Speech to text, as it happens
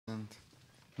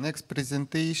Next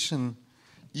presentation,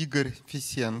 Igor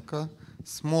Fesenko,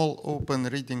 small open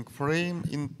reading frame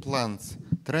in plants,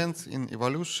 trends in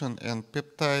evolution and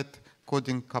peptide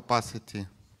coding capacity.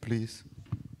 Please.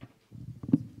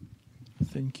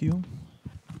 Thank you.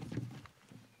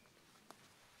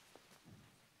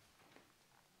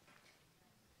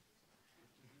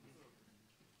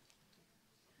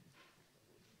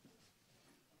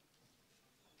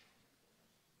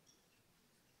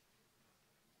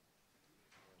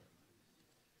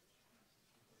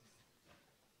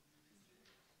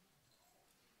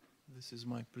 This is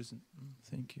my present.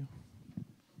 Thank you.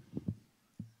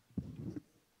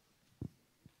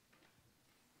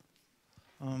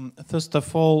 First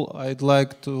of all, I'd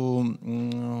like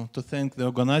to thank the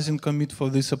organizing committee for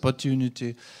this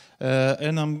opportunity,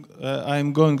 and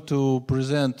I'm going to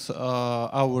present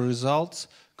our results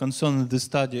concerning the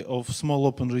study of small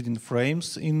open reading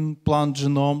frames in plant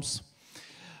genomes.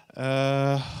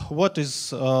 What is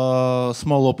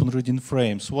small open reading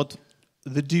frames? What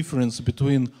the difference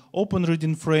between open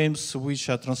reading frames, which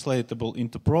are translatable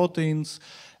into proteins,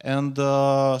 and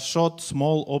short,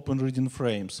 small open reading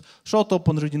frames. Short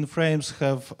open reading frames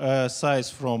have a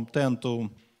size from 10 to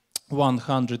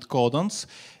 100 codons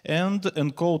and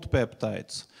encode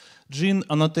peptides. Gene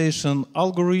annotation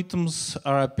algorithms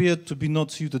are appeared to be not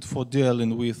suited for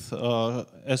dealing with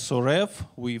SRF,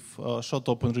 with short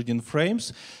open reading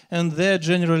frames, and they're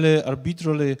generally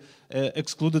arbitrarily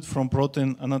excluded from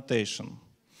protein annotation.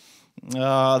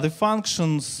 The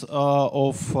functions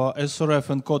of SRF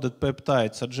encoded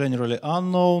peptides are generally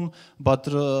unknown, but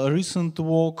recent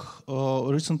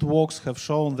works have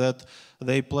shown that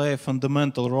they play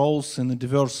fundamental roles in a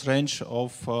diverse range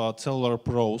of cellular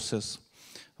processes.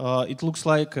 It looks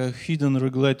like a hidden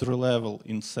regulatory level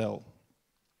in cell.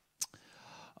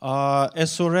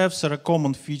 SRFs are a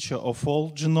common feature of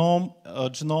all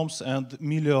genomes, and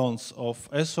millions of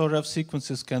SRF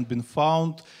sequences can be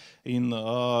found in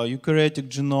eukaryotic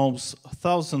genomes.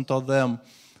 Thousands of them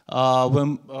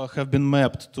have been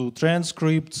mapped to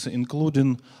transcripts,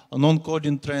 including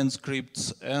non-coding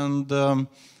transcripts, and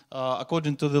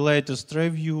according to the latest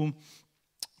review,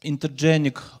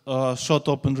 intergenic short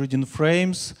open reading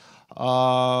frames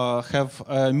have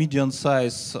a median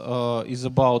size is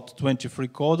about 23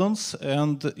 codons,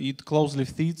 and it closely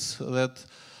fits that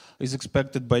is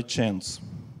expected by chance.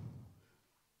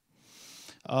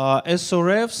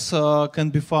 SRFs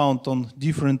can be found on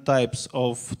different types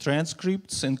of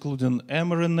transcripts, including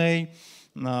mRNA,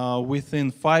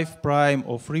 within 5'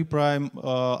 or 3'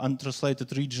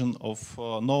 untranslated region of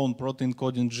known protein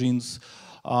coding genes.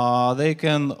 They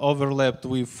can overlap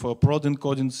with protein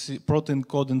coding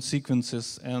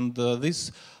sequences, and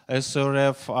this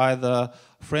SRF either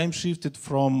frame shifted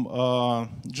from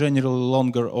generally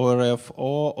longer ORF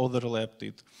or overlapped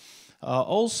it.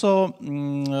 Also,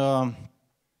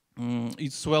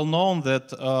 it's well known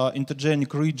that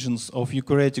intergenic regions of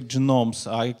eukaryotic genomes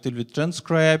are actively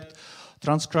transcribed,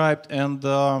 and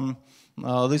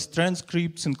these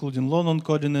transcripts, including low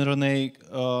non-coding RNA,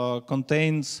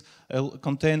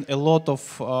 contain a lot of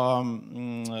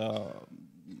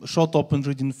short open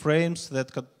reading frames that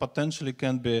potentially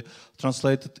can be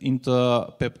translated into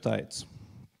peptides.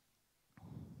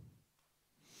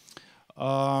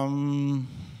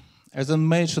 As I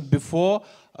mentioned before,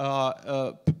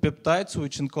 peptides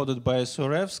which encoded by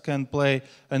SRFs can play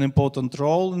an important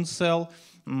role in cell,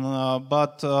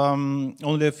 but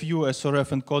only a few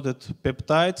SRF encoded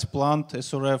peptides, plant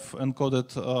SRF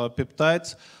encoded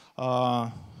peptides,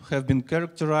 have been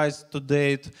characterized to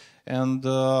date, and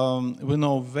we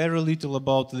know very little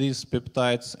about these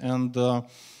peptides, and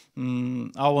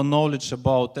our knowledge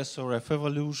about SRF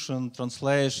evolution,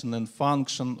 translation, and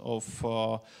function of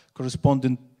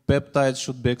corresponding peptides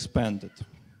should be expanded.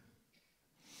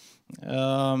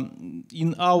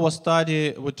 In our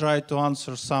study, we tried to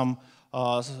answer some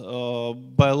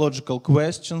biological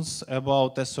questions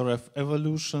about SRF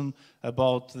evolution,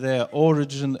 about their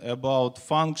origin, about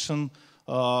function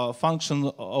of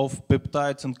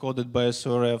peptides encoded by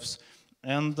SRFs.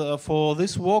 And for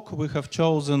this work, we have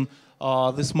chosen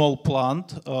the small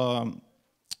plant,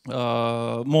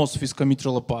 moss with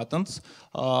commitral patents.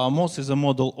 Moss is a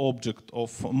model object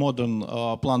of modern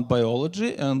plant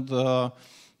biology, and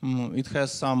it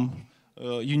has some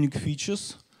unique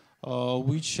features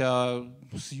which are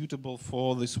suitable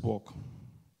for this work.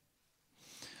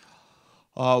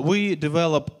 We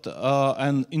developed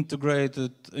an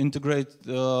integrated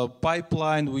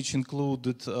pipeline which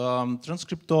included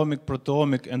transcriptomic,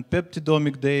 proteomic, and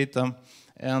peptidomic data.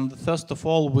 And first of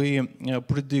all, we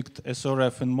predict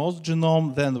SRF in mouse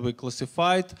genome. Then we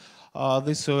classified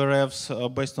these ORFs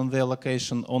based on their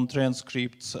location on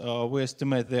transcripts. We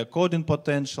estimate their coding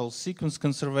potential, sequence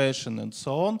conservation, and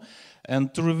so on.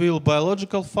 And to reveal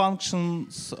biological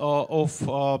functions of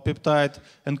peptide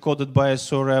encoded by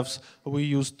SORFs, we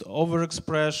used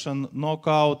overexpression,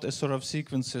 knockout SORF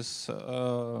sequences,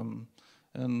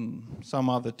 and some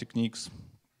other techniques.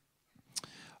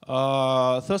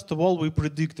 First of all, we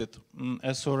predicted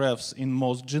SORFs in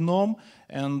mouse genome,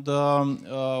 and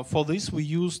for this we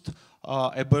used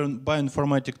a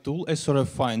bioinformatic tool, SORF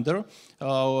Finder,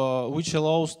 which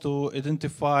allows to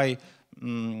identify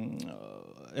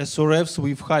SORFs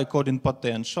with high coding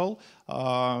potential.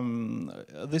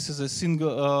 This is a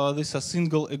these are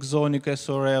single exonic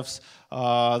SORFs.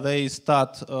 They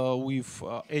start with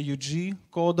AUG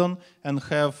codon and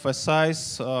have a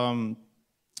size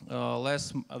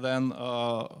less than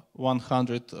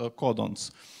 100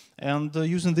 codons. And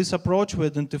using this approach, we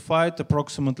identified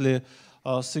approximately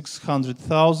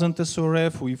 600,000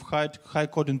 SORF with high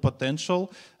coding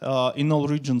potential in all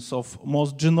regions of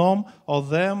mouse genome.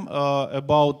 Of them,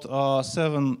 about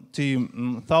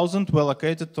 70,000 were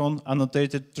located on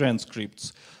annotated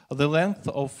transcripts. The length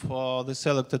of the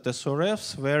selected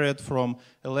SORFs varied from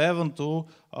 11 to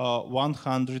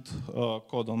 100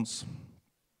 codons.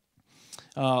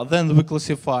 Then we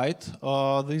classified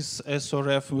this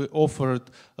SORF. We offered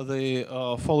the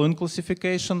following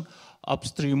classification: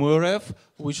 upstream ORF,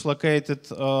 which located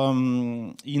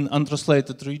in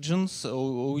untranslated regions,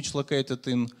 which located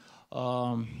in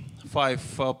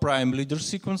 5' leader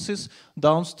sequences;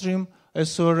 downstream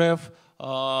SORF,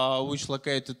 which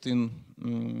located in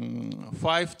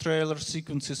 5 trailer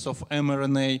sequences of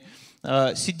mRNA;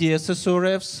 CDS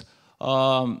SORFs,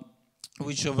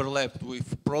 which overlapped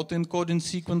with protein coding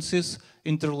sequences;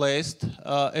 interlaced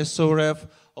SORF,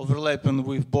 overlapping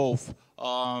with both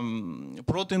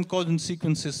protein coding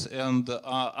sequences and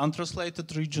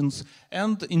untranslated regions;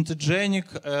 and intergenic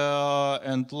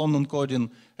and London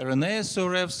coding RNA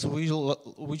SORFs,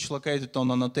 which located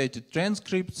on annotated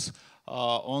transcripts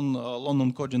on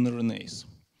London coding RNAs.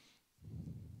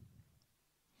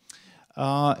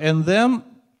 And then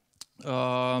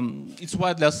it's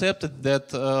widely accepted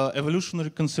that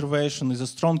evolutionary conservation is a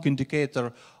strong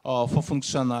indicator for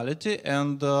functionality,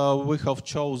 and we have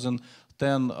chosen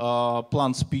 10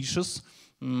 plant species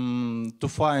to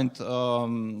find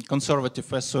conservative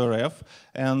SORF.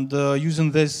 And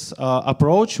using this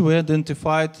approach, we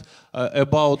identified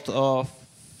about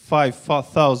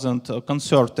 5,000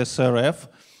 conserved SORF,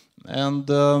 and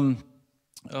the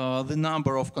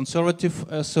number of conservative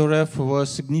SORF was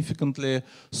significantly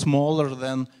smaller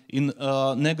than in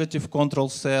a negative control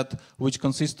set, which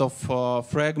consists of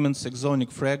fragments,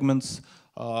 exonic fragments,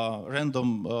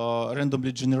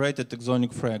 randomly generated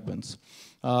exonic fragments.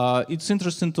 It's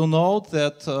interesting to note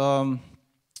that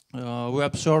we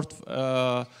observed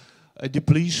a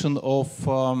depletion of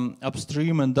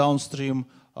upstream and downstream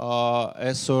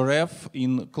SORF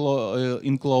in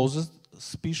closest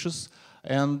species,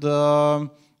 and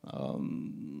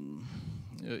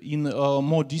in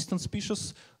more distant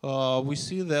species, we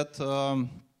see that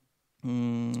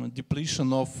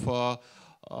depletion of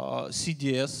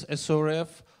CDS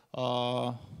SORF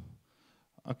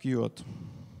occurred.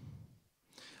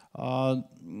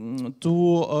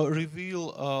 To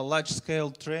reveal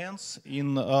large-scale trends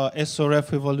in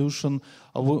SORF evolution,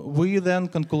 we then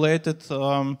calculated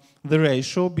the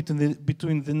ratio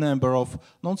between the number of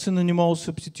non-synonymous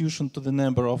substitution to the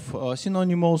number of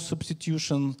synonymous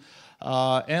substitution,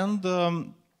 and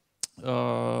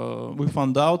we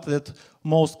found out that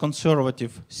most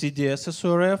conservative CDS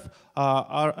SORF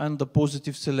are under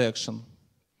positive selection.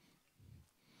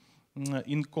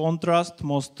 In contrast,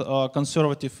 most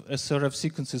conservative SORF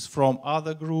sequences from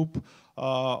other group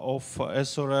of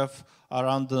SORF are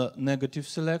under negative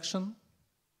selection.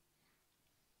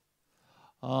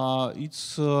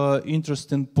 It's an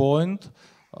interesting point.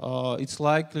 It's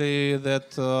likely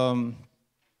that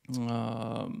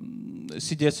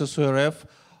CDS SORF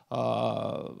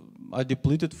are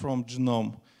depleted from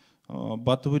genome,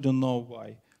 but we don't know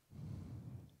why.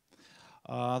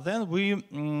 Then we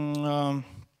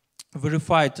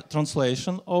verified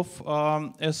translation of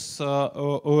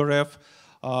SORF.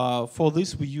 For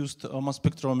this, we used a mass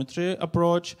spectrometry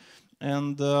approach,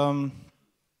 and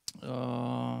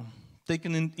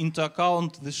taking into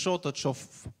account the shortage of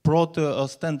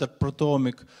standard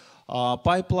proteomic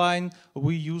pipeline,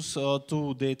 we use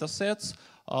 2 data sets.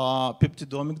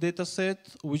 Peptidomic data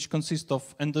set, which consists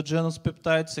of endogenous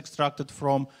peptides extracted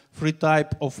from 3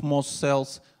 types of mouse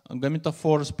cells: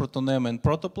 gametophores, protonema, and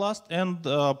protoplast, and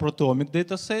proteomic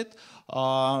dataset,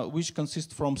 which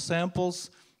consists from samples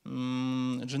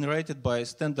generated by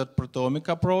standard proteomic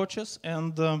approaches,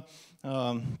 and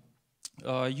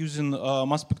using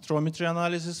mass spectrometry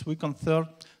analysis, we confirm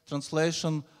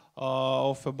translation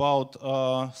of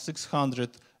about 600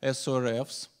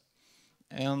 SORFs.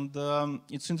 And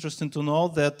it's interesting to know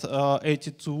that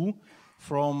 82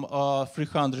 from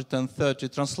 330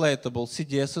 translatable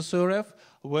CDS-SORF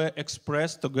were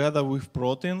expressed together with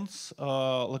proteins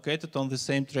located on the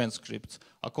same transcripts,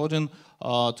 according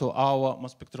to our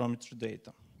mass spectrometry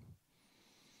data.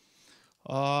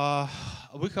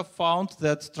 We have found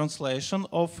that translation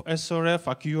of SORF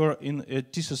occur in a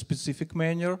tissue-specific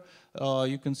manner.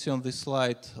 You can see on this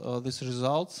slide these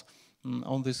results.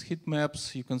 On these heat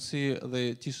maps, you can see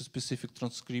the tissue-specific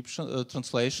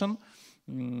translation.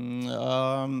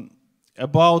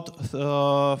 About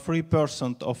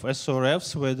 3% of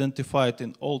SORFs were identified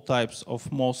in all types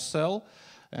of mouse cell,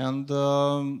 and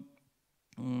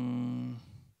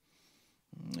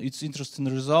it's interesting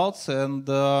results, and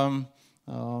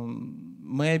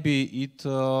maybe it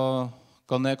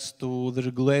connects to the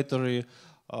regulatory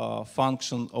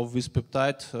function of this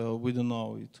peptide. We don't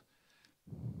know it.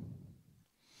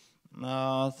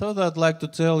 Third, I'd like to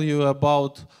tell you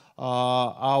about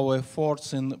our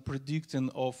efforts in predicting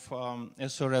of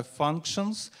SORF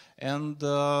functions, and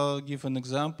give an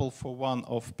example for one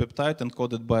of peptide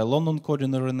encoded by London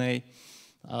coding RNA,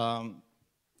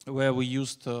 where we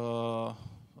used our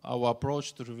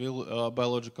approach to reveal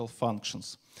biological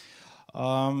functions.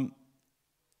 How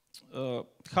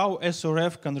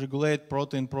SORF can regulate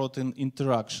protein-protein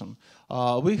interaction?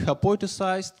 We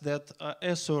hypothesized that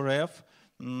SORF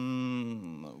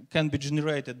can be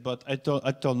generated by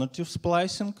alternative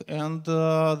splicing, and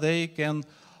they can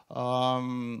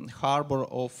harbor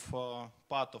of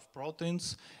part of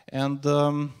proteins, and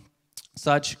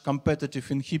such competitive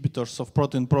inhibitors of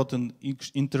protein-protein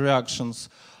interactions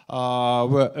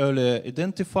were earlier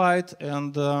identified,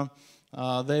 and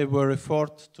they were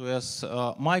referred to as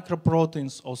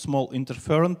microproteins or small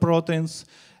interferon proteins,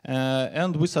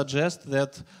 and we suggest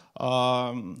that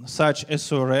such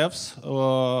SORFs,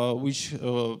 which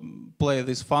play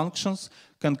these functions,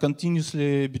 can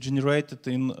continuously be generated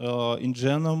in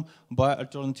genome by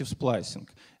alternative splicing.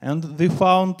 And they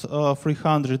found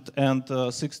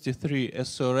 363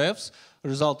 SORFs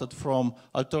resulted from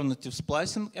alternative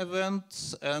splicing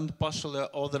events and partially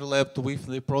overlapped with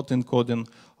the protein coding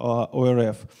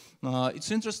ORF.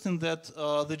 It's interesting that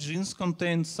the genes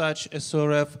contain such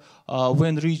SORF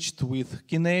when enriched with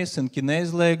kinase and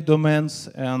kinase-like domains,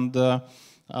 and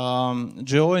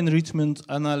geo-enrichment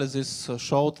analysis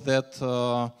showed that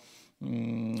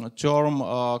term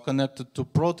connected to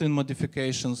protein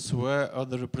modifications were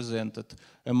underrepresented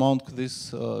among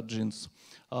these genes.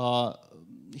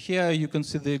 Here you can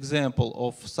see the example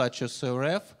of such a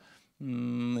SORF.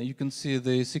 You can see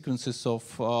the sequences of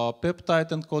peptide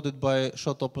encoded by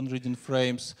short open reading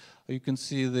frames. You can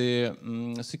see the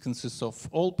sequences of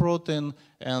all protein,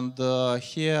 and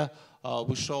here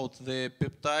we showed the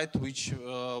peptide which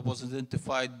was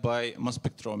identified by mass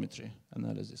spectrometry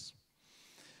analysis.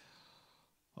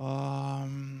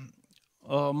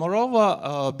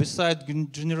 Moreover, besides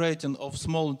generating of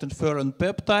small interferon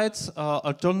peptides,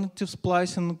 alternative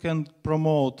splicing can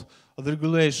promote the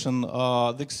regulation,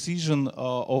 the excision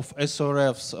of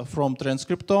SORFs from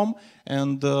transcriptome,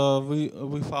 and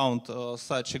we found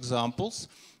such examples.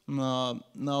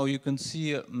 Now you can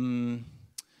see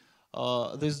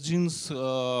these genes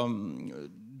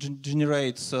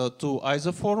generates two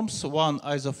isoforms. One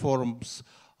isoforms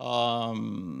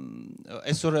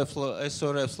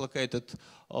SORFs located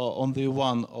on the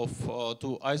one of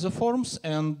two isoforms,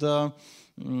 and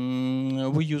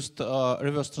we used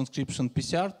reverse transcription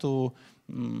PCR to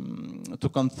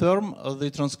confirm the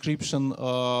transcription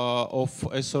of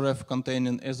SORF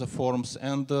containing isoforms,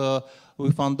 and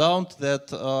we found out that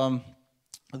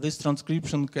this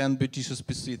transcription can be tissue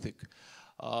specific.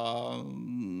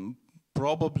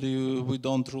 Probably we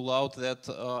don't rule out that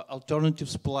alternative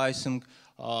splicing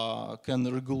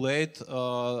can regulate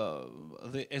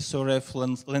the SORF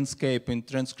landscape in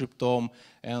transcriptome,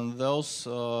 and those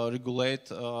regulate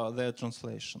their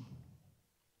translation.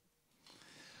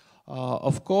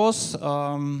 Of course,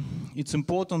 it's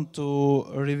important to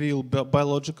reveal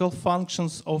biological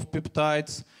functions of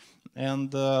peptides, and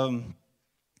the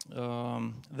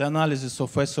analysis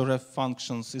of SORF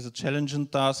functions is a challenging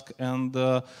task, and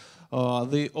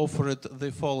they offered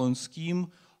the following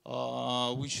scheme,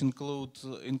 which includes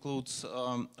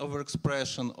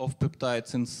overexpression of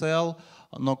peptides in cell,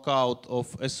 knockout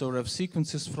of SORF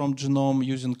sequences from genome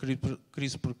using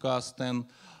CRISPR-Cas9,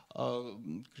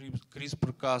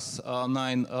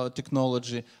 CRISPR-Cas9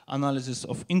 technology, analysis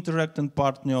of interacting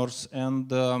partners,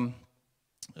 and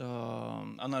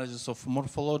analysis of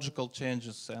morphological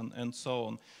changes and so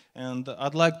on. And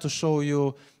I'd like to show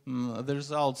you the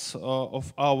results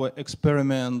of our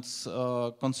experiments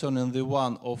concerning the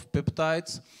one of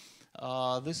peptides.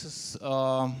 These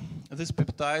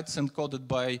peptides encoded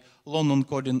by low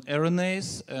non-coding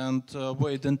RNAs, and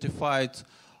we identified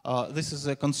this is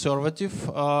a conservative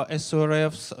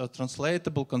SORFs,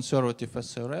 translatable conservative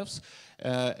SORFs,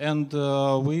 and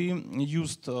we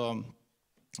used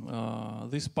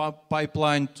this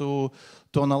pipeline to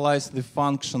analyze the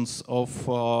functions of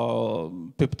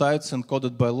peptides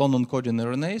encoded by low non-coding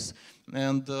RNAs.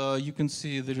 And you can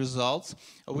see the results.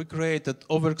 We created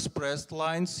overexpressed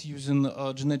lines using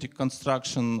genetic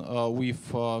construction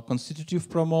with constitutive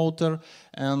promoter,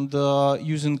 and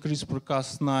using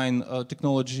CRISPR-Cas9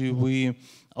 technology, we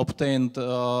obtained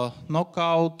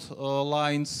knockout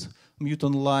lines,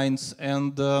 mutant lines,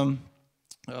 and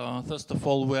first of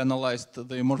all, we analyzed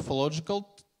the morphological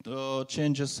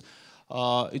changes.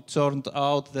 It turned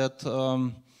out that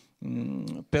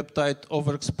peptide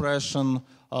overexpression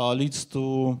leads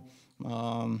to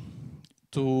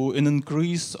an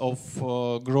increase of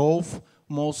growth,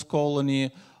 mouse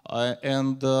colony,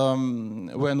 and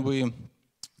when we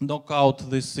knock out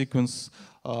this sequence,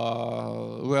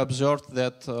 we observed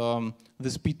that the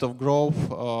speed of growth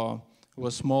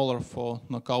was smaller for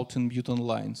knockouting mutant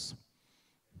lines.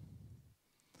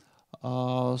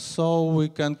 So we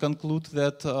can conclude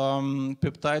that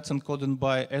peptides encoded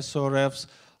by SORFs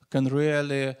can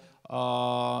really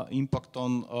impact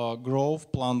on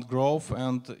growth, plant growth,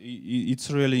 and it's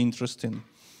really interesting.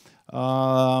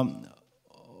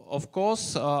 Of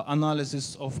course,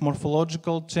 analysis of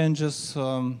morphological changes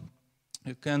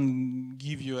can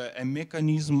give you a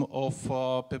mechanism of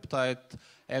peptide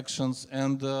actions,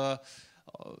 and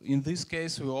in this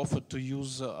case, we offered to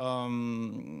use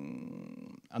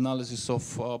analysis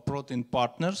of protein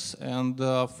partners, and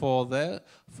for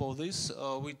this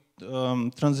we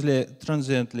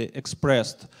transiently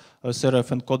expressed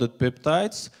SRF-encoded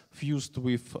peptides fused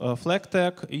with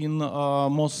FLAG-TAG in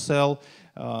mouse cell.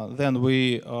 Then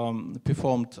we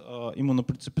performed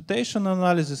immunoprecipitation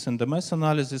analysis and MS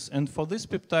analysis, and for these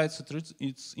peptides,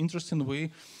 it's interesting.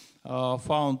 We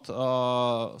found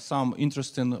some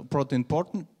interesting protein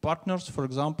partners, for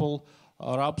example,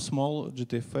 RAB small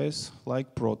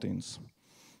GTFase-like proteins.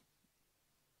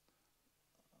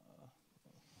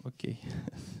 Okay.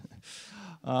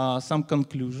 Some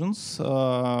conclusions.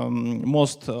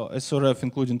 Most SRF,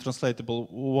 including translatable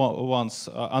ones,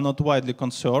 are not widely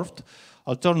conserved.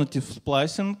 Alternative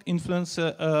splicing influence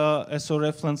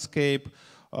SRF landscape,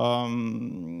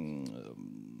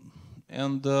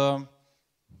 and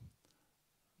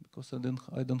because I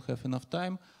don't have enough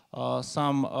time,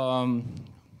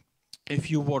 a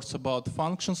few words about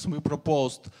functions. We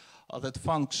proposed that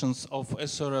functions of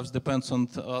SRFs depends on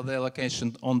their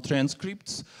location on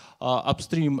transcripts.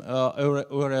 Upstream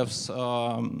ORFs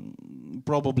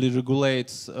probably regulate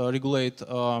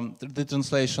the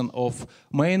translation of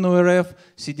main ORF.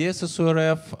 CDSS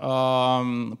ORF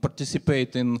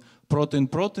participate in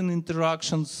protein-protein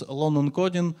interactions. Low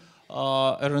non-coding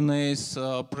RNAs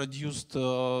produce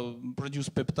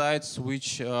peptides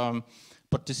which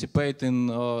participate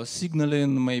in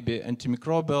signaling, maybe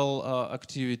antimicrobial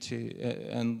activity,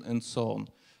 and so on.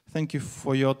 Thank you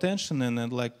for your attention, and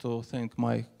I'd like to thank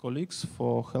my colleagues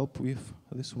for help with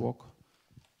this work.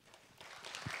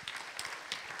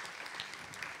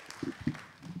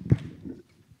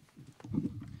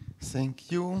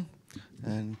 Thank you.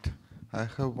 And I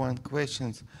have one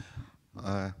question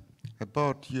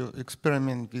about your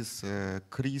experiment with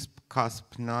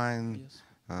CRISPR-Cas9. Yes.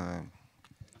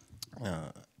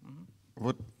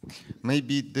 What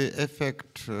maybe the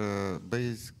effect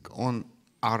based on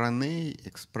RNA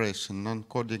expression,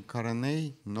 non-coding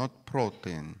RNA, not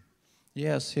protein?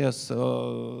 Yes, yes.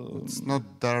 It's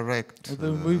not direct.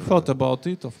 We thought about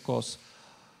it, of course.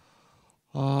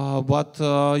 But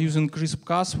using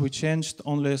CRISPR-Cas, we changed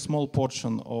only a small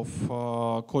portion of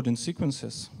coding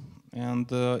sequences. And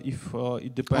if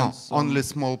it depends only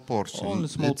small portion. Only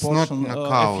small it's portion. Not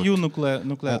knockout. A few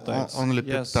nucleotides. Only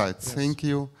yes, peptides. yes. Thank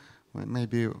you.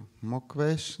 Maybe more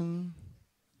question.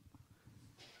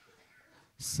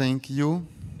 Thank you.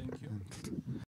 Thank you.